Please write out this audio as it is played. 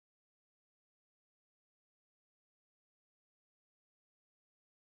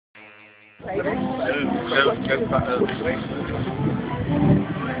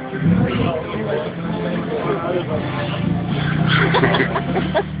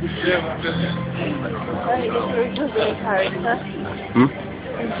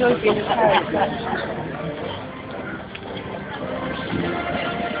Enjoy being a character.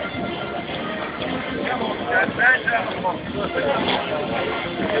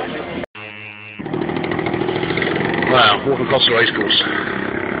 Wow, walking across the racecourse.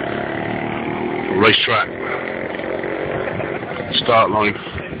 Racetrack. Start line.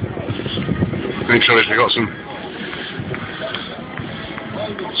 Interesting, we've got some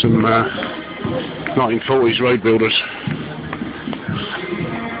 1940s road builders.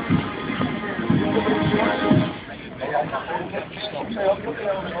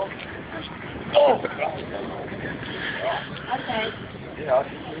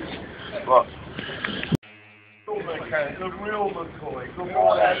 What? The real McCoy. Good morning.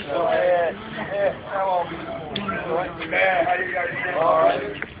 Yeah. How are we? Yeah. How you going? All right.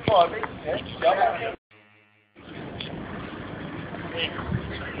 Fine. Yeah.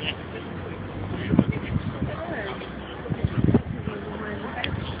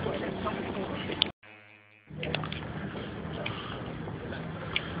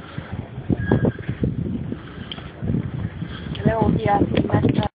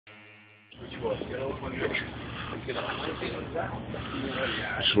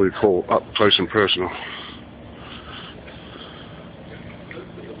 That's what we call up close and personal.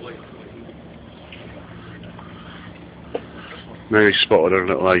 Now he's spotted a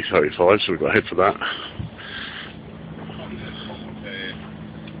little A35, so we've got to head for that.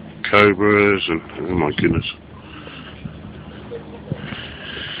 Cobras and, oh my goodness.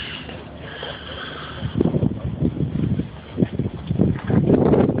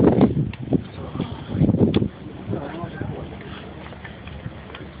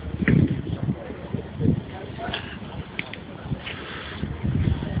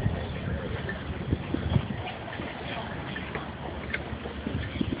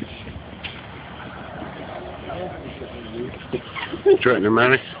 Do you reckon,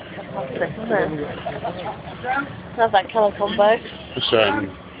 Mary? Love that colour combo. It's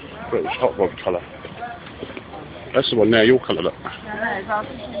British hot rod colour. That's the one now, your colour, look.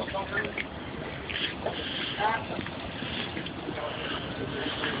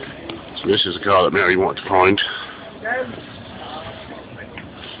 So this is the car that Mary wanted to find.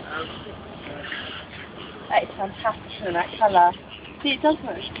 That is fantastic, that colour. See, it does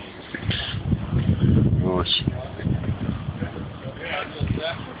look. Nice.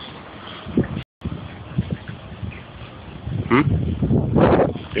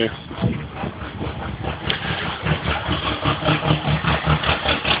 Yeah.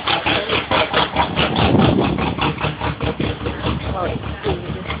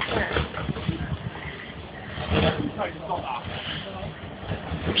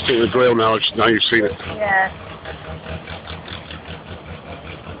 I'm still in the grill now, now you've seen it. Yeah.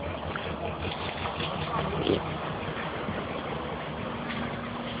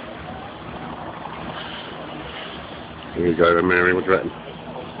 Here you go then, Mary, what do you reckon?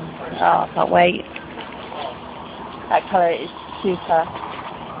 Oh, I can't wait. That colour is super.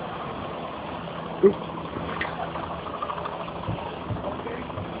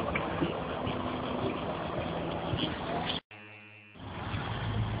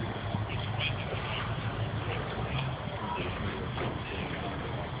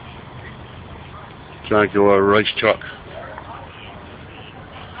 Jaguar race truck.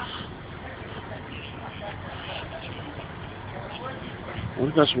 I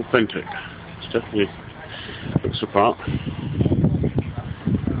think that's authentic. It's definitely looks apart.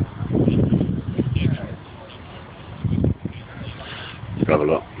 Have a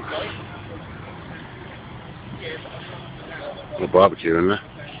look. A barbecue in there.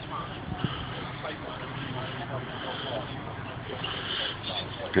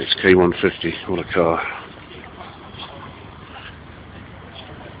 It's K150. What a car.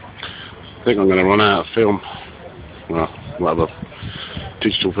 I think I'm going to run out of film. Well, whatever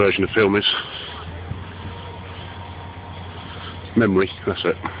digital version of film is. Memory, that's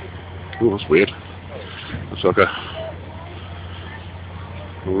it. Oh, that's weird. That's like a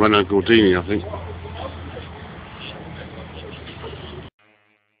Renault Gordini, I think.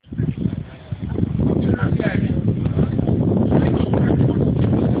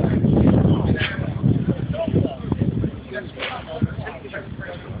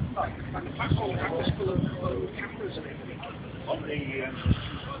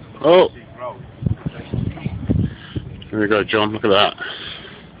 Oh! There you go, John, look at that.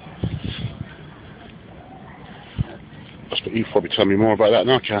 That's but you probably tell me more about that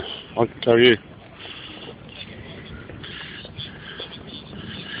than I can. I can tell you.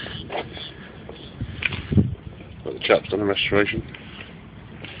 But the chap's done a restoration.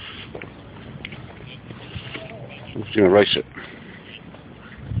 He's going to race it.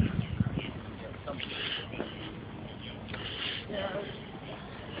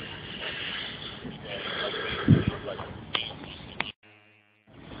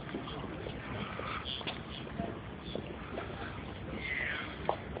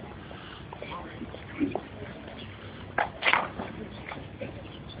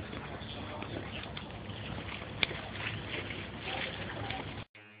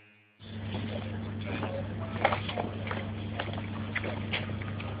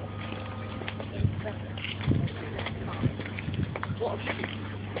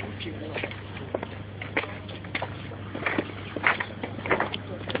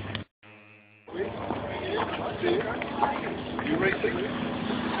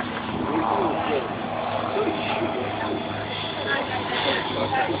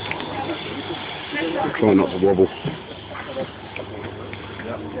 Try not to wobble.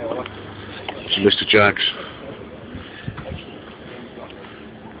 It's a list of jags.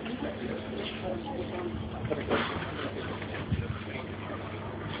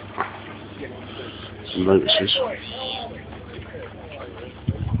 Some notices.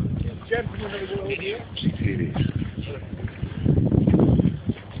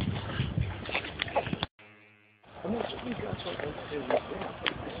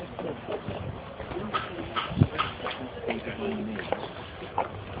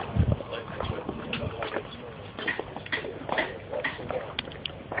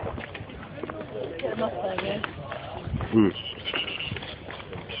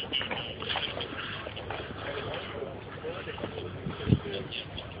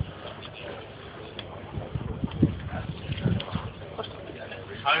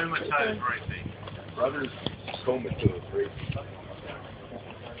 Home at home racing. Brothers comatose racing.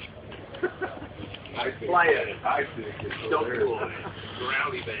 Player, dog boy,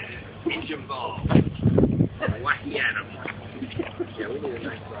 growly bear, engine ball, wacky Adam. Yeah, we need a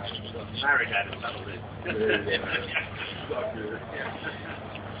nice married Adam, that'll do.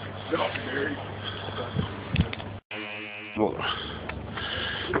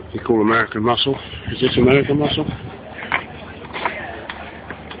 What you call American muscle? Is this American muscle?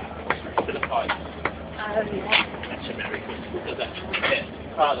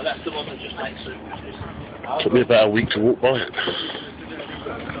 That's the one that just makes it. Took me about a week to walk by it.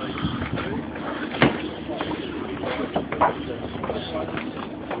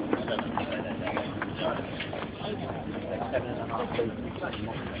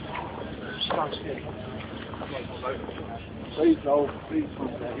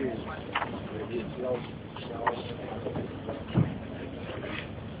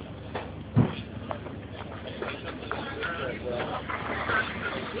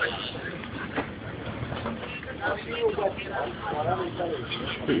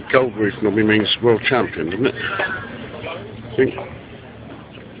 Gold roof normally means world champion, doesn't it? I think.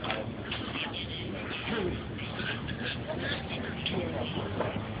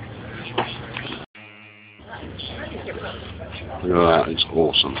 That is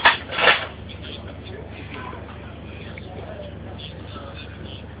awesome.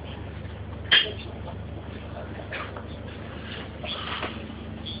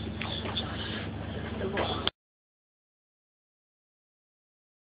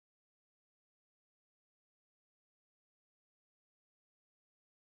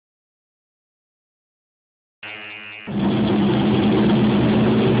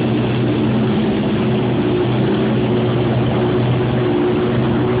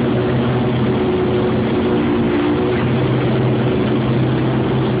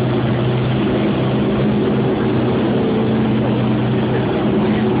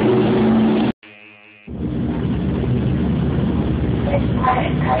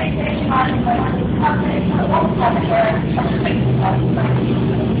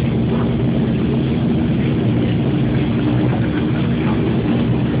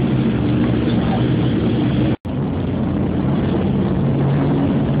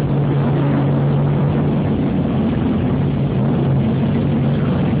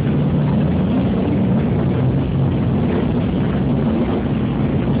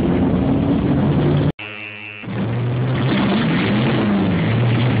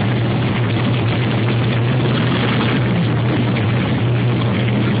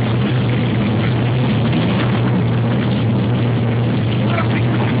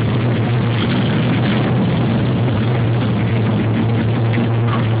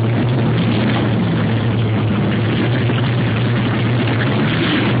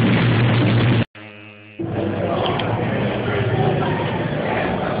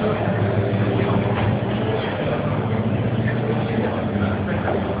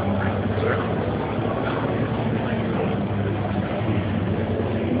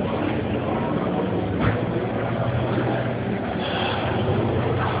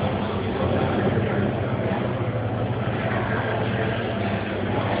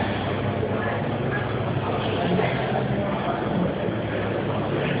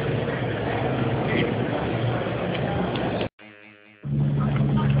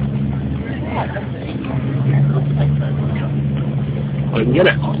 Get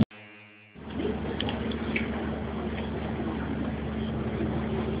it.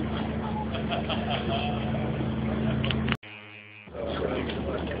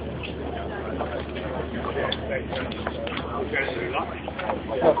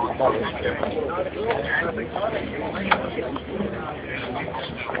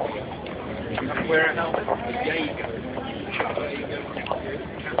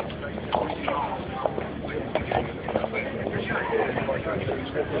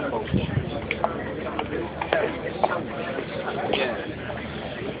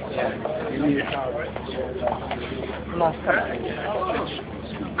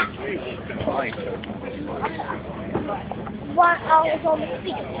 While I was on the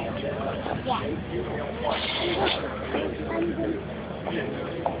seat.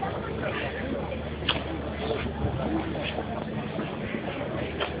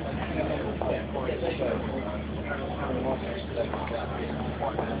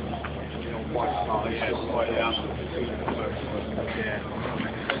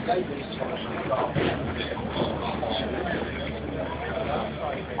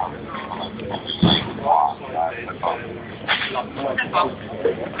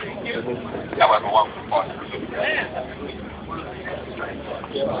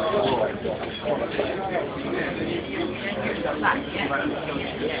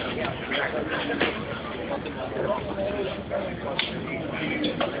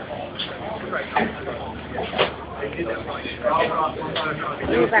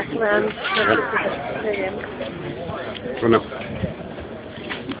 You're back around. Run up.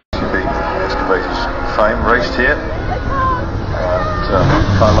 Excavators fame raced here, and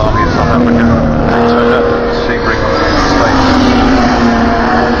Kailani in South Africa, Daytona, Sebring in the States.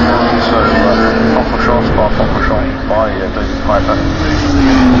 So, Francorchamps by David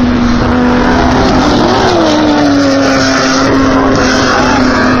Piper.